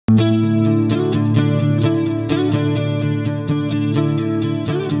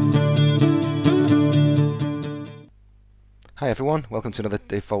everyone, welcome to another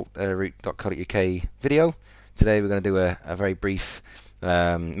defaultroute.co.uk video. Today we're going to do a very brief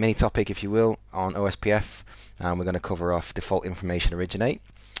mini topic, if you will, on OSPF, and we're going to cover off default information originate.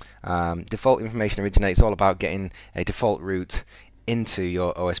 Default information originate is all about getting a default route into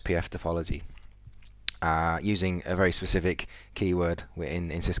your OSPF topology using a very specific keyword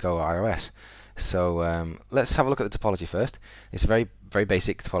in Cisco iOS. So let's have a look at the topology first. It's a very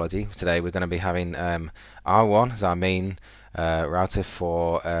basic topology. Today we're going to be having R1 as our main router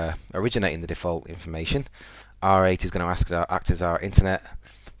for originating the default information. R8 is going to act as our internet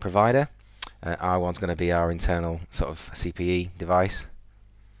provider. R1 is going to be our internal sort of CPE device.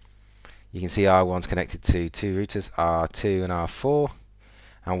 You can see R1 is connected to two routers, R2 and R4,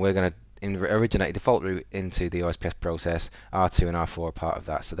 and we're going to originate a default route into the OSPF process. R2 and R4 are part of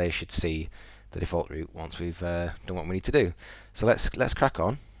that, so they should see the default route once we've done what we need to do. So let's crack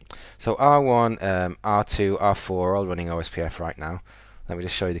on. So R1, R2, R4 are all running OSPF right now. Let me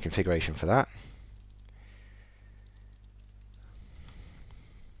just show you the configuration for that.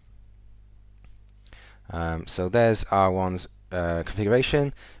 So there's R1's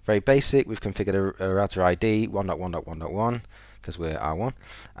configuration, very basic. We've configured a router ID 1.1.1.1 because we're R1,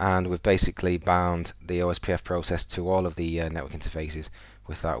 and we've basically bound the OSPF process to all of the network interfaces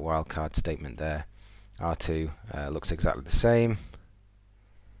with that wildcard statement there. R2 looks exactly the same.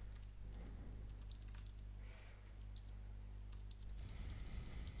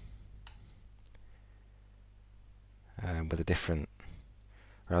 With a different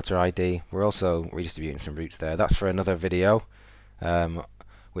router ID. We're also redistributing some routes there. That's for another video,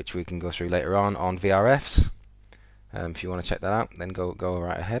 which we can go through later on VRFs. If you want to check that out, then go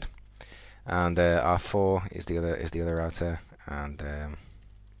right ahead. And R4 is the other router, and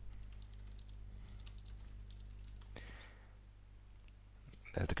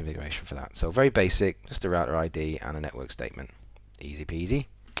there's the configuration for that. So very basic, just a router ID and a network statement. Easy peasy.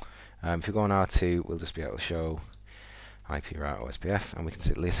 If we go on R2, we'll just be able to show IP route OSPF, and we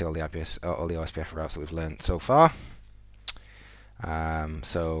can list all the OSPF routes that we've learned so far.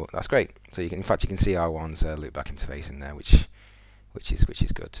 So that's great. So in fact you can see R1's loopback interface in there, which is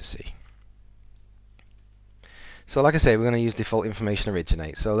good to see. So like I say, we're going to use default information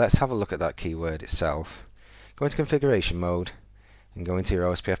originate. So let's have a look at that keyword itself. Go into configuration mode and go into your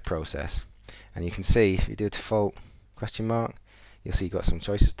OSPF process, and you can see if you do a default question mark, you'll see you've got some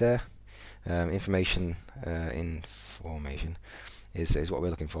choices there. Information information is what we're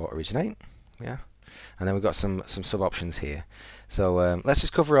looking for, originate, yeah, and then we've got some sub options here. So let's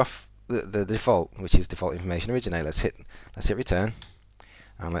just cover off the default, which is default information originate. Let's hit return,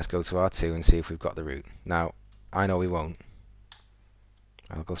 and let's go to R2 and see if we've got the route. Now I know we won't.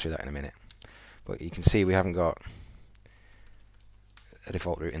 I'll go through that in a minute, but you can see we haven't got a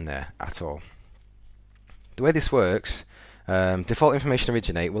default route in there at all. The way this works, default information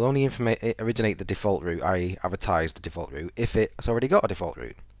originate will only originate the default route, i.e. advertise the default route, if it's already got a default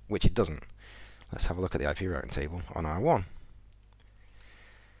route, which it doesn't. Let's have a look at the IP routing table on R1.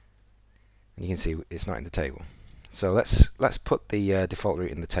 And you can see it's not in the table. So let's put the default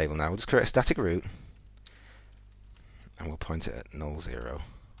route in the table now. We'll just create a static route, and we'll point it at null 0.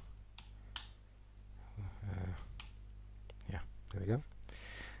 Yeah, there we go.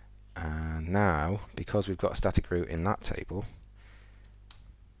 And now, because we've got a static route in that table,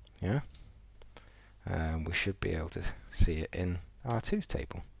 yeah, we should be able to see it in R2's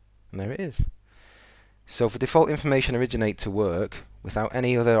table, and there it is. So for default information originate to work without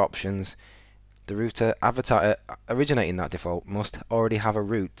any other options, the router originating that default must already have a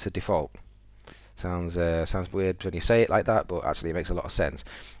route to default. Sounds weird when you say it like that, but actually it makes a lot of sense.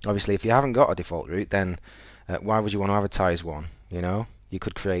 Obviously, if you haven't got a default route, then why would you want to advertise one? You know, you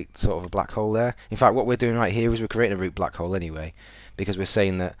could create sort of a black hole there. In fact, what we're doing right here is we're creating a route black hole anyway, because we're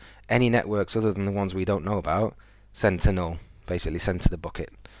saying that any networks other than the ones we don't know about send to null, basically send to the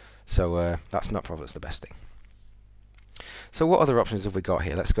bucket. So that's not probably the best thing. So what other options have we got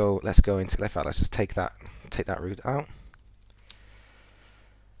here? Let's go into left. Let's just take that route out.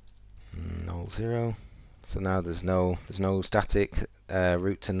 Null 0. So now there's no static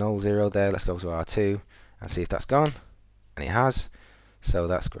route to null 0 there. Let's go to R2 and see if that's gone, and it has. So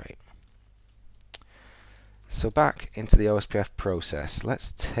that's great. So back into the OSPF process,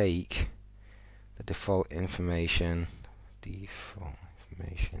 let's take the default information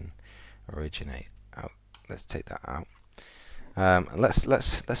originate out. Let's take that out. Let's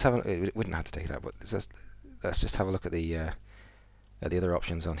have we wouldn't have to take it out, but let's just have a look at the other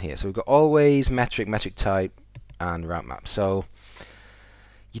options on here. So we've got always, metric type, and route map. So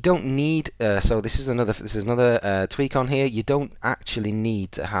You don't need, so this is another tweak on here. You don't actually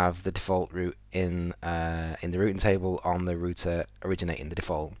need to have the default route in the routing table on the router originating the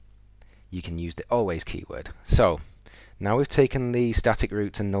default. You can use the always keyword. So now we've taken the static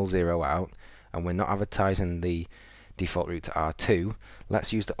route to null 0 out, and we're not advertising the default route to R2.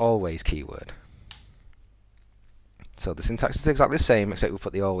 Let's use the always keyword. So the syntax is exactly the same, except we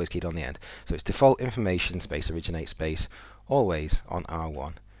put the always key on the end. So it's default information space originate space always on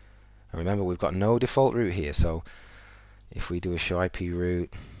R1. And remember, we've got no default route here, so if we do a show IP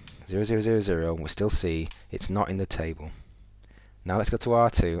route 0000, we'll still see it's not in the table. Now let's go to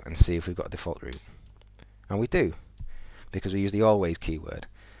R2 and see if we've got a default route. And we do, because we use the always keyword.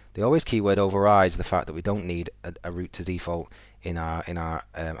 The always keyword overrides the fact that we don't need a route to default in our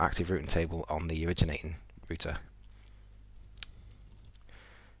active routing table on the originating router.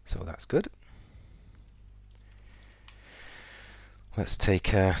 So that's good. Let's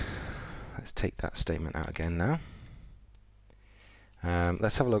take that statement out again now.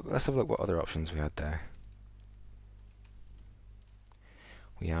 Let's have a look. Let's have a look what other options we had there.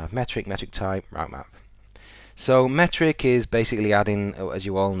 We have metric type, route map. So metric is basically adding, as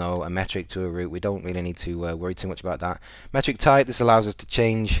you all know, a metric to a route. We don't really need to worry too much about that. Metric type, this allows us to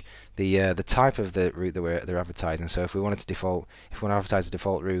change the type of the route that they're advertising. So if we wanted to advertise a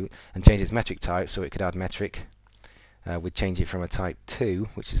default route and change its metric type, so it could add metric, we'd change it from a type 2,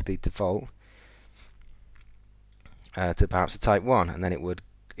 which is the default, to perhaps a type 1, and then it would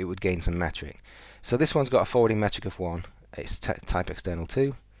gain some metric. So this one's got a forwarding metric of 1. It's type external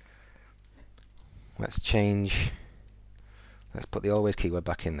 2. Let's put the always keyword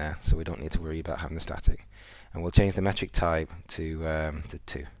back in there, so we don't need to worry about having the static. And we'll change the metric type to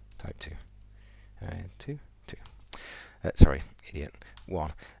 2, type 2. 2. Sorry, idiot.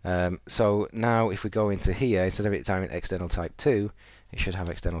 1. So now if we go into here, instead of it typing external type 2, it should have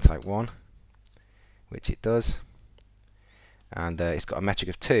external type 1, which it does. And it's got a metric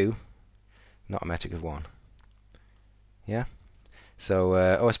of 2, not a metric of 1. Yeah. So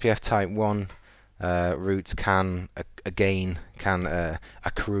OSPF type 1 routes can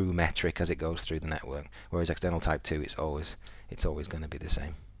accrue metric as it goes through the network, whereas external type 2 it's always going to be the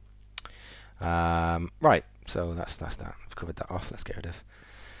same. Right. So that's that. I've covered that off. Let's get rid of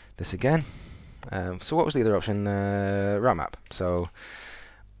this again. So what was the other option? Route map. So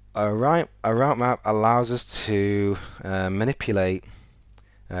a route map allows us to manipulate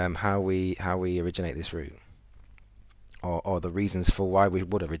how we originate this route, or the reasons for why we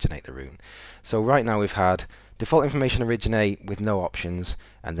would originate the route. So right now we've had default information originate with no options,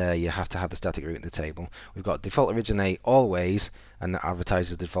 and there you have to have the static route in the table. We've got default originate always, and that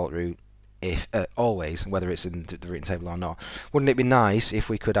advertises the default route if always, whether it's in the routing table or not. Wouldn't it be nice if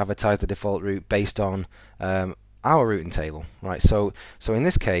we could advertise the default route based on our routing table, right? So in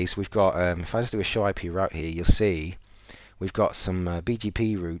this case, we've got, if I just do a show IP route here, you'll see we've got some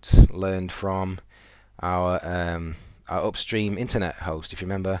BGP routes learned from our upstream internet host. If you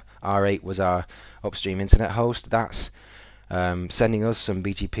remember, R8 was our upstream internet host. That's sending us some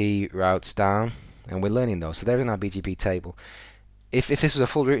BGP routes down, and we're learning those. So they're in our BGP table. If this was a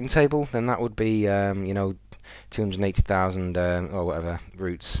full routing table, then that would be 280,000 or whatever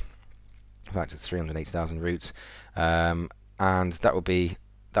routes. In fact, it's 380,000 routes, and that would be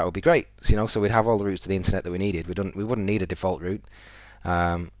great. So we'd have all the routes to the internet that we needed. We wouldn't need a default route,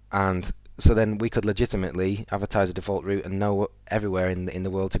 and so then we could legitimately advertise a default route and know everywhere in the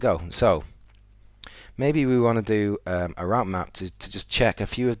world to go. So maybe we want to do a route map to just check a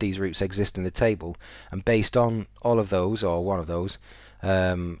few of these routes exist in the table, and based on all of those, or one of those,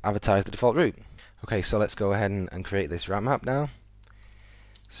 advertise the default route. Okay, so let's go ahead and create this route map now.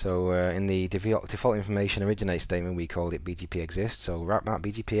 So in the default information originate statement, we called it BGP exist. So route map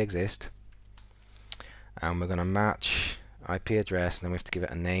BGP exist, and we're going to match IP address, and then we have to give it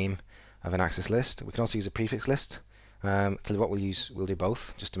a name of an access list. We can also use a prefix list. Tell you what, we'll do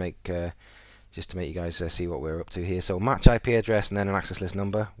both, just to make you guys see what we're up to here. So match IP address and then an access list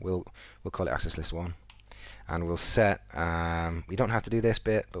number. We'll call it access list 1, and we'll set. We don't have to do this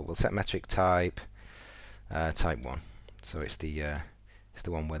bit, but we'll set metric type type 1. So it's the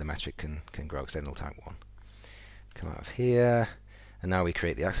one where the metric can grow, external type 1. Come out of here, and now we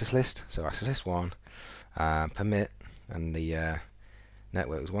create the access list. So access list 1, permit, and the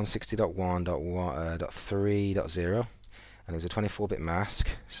network was 160.1.3.0, and there's a 24-bit mask,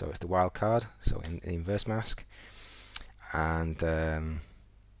 so it's the wildcard, so in the inverse mask, and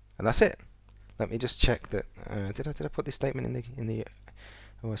that's it. Let me just check that. Did I put this statement in the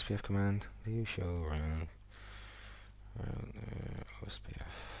OSPF command? View show run OSPF.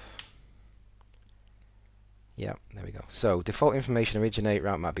 Yeah, there we go. So default information originate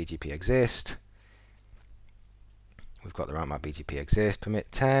route map BGP exist. We've got the route map BGP exist,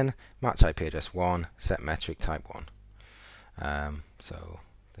 permit 10, match IP address 1, set metric type 1. So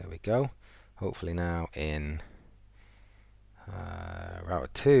there we go. Hopefully now in router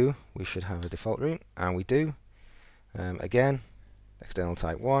 2 we should have a default route, and we do. Again, external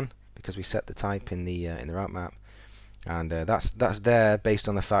type 1 because we set the type in the route map, and that's there based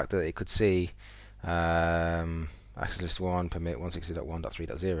on the fact that it could see access list 1 permit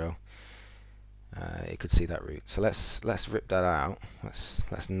 160.1.3.0. It could see that route. So let's rip that out.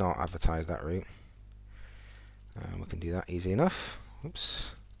 Let's not advertise that route. We can do that easy enough.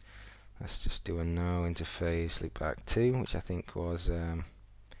 Oops. Let's just do a no interface loopback 2, which I think was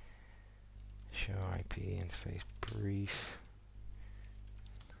show IP interface brief.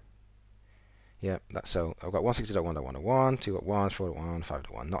 Yep, that's so I've got 160.1.1.1, 2.1, 4.1,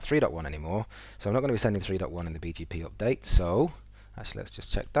 5.1, not 3.1 anymore. So I'm not going to be sending 3.1 in the BGP update. So actually, let's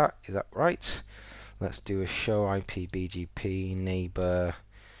just check that. Is that right? Let's do a show IP BGP neighbor.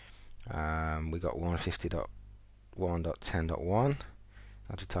 We got 150.1.10.1.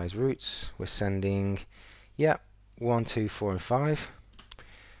 Advertise routes. We're sending, 1, 2, 4, and 5.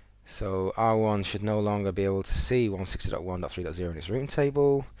 So R1 should no longer be able to see 160.1.3.0 in its routing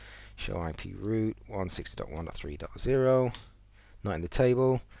table. Show IP route 160.1.3.0, not in the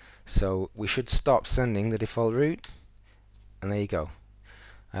table. So we should stop sending the default route, and there you go.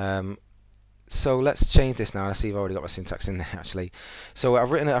 So let's change this now. I see I've already got my syntax in there actually. So I've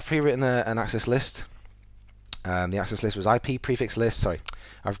pre-written an access list. The access list was IP prefix list. Sorry,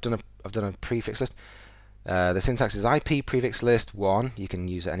 I've done a prefix list. The syntax is IP prefix list 1. You can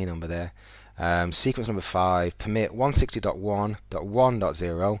use any number there. Sequence number 5, permit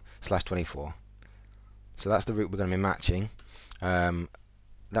 160.1.1.0/24. So that's the route we're going to be matching.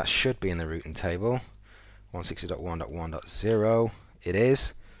 That should be in the routing table. 160.1.1.0. It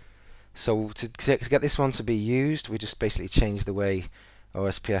is. So to get this one to be used, we just basically change the way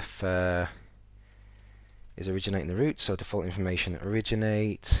OSPF is originating the route. So default information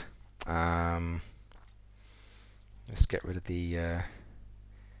originate. Let's get rid of the.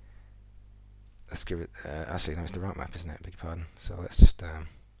 Let's give it. Actually, no, it's the route map, isn't it? Beg your pardon. So let's just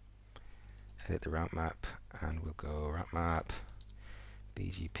edit the route map, and we'll go route map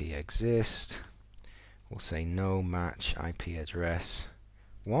BGP exist. We'll say no match IP address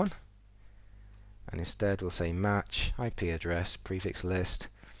 1, and instead we'll say match IP address prefix list,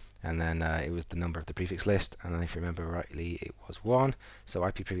 and then it was the number of the prefix list, and then if you remember rightly, it was 1. So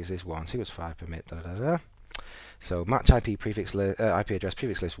IP prefix list 1, sequence 5 permit da da da. So match IP prefix IP address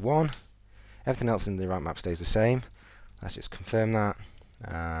prefix list 1. Everything else in the route map stays the same. Let's just confirm that.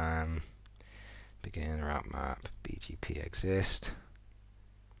 Begin route map BGP exist.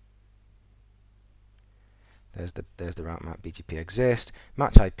 There's the route map BGP exist.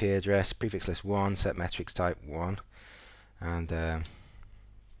 Match IP address prefix list 1. Set metrics type 1. And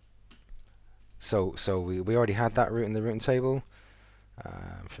so we already had that route in the routing table.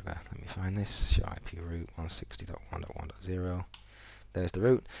 Let me find this. Show IP route 160.1.1.0. There's the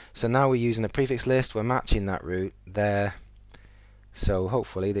route. So now we're using a prefix list. We're matching that route there. So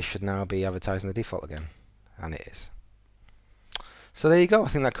hopefully this should now be advertising the default again, and it is. So there you go. I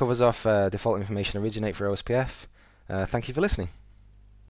think that covers off default information originate for OSPF. Thank you for listening.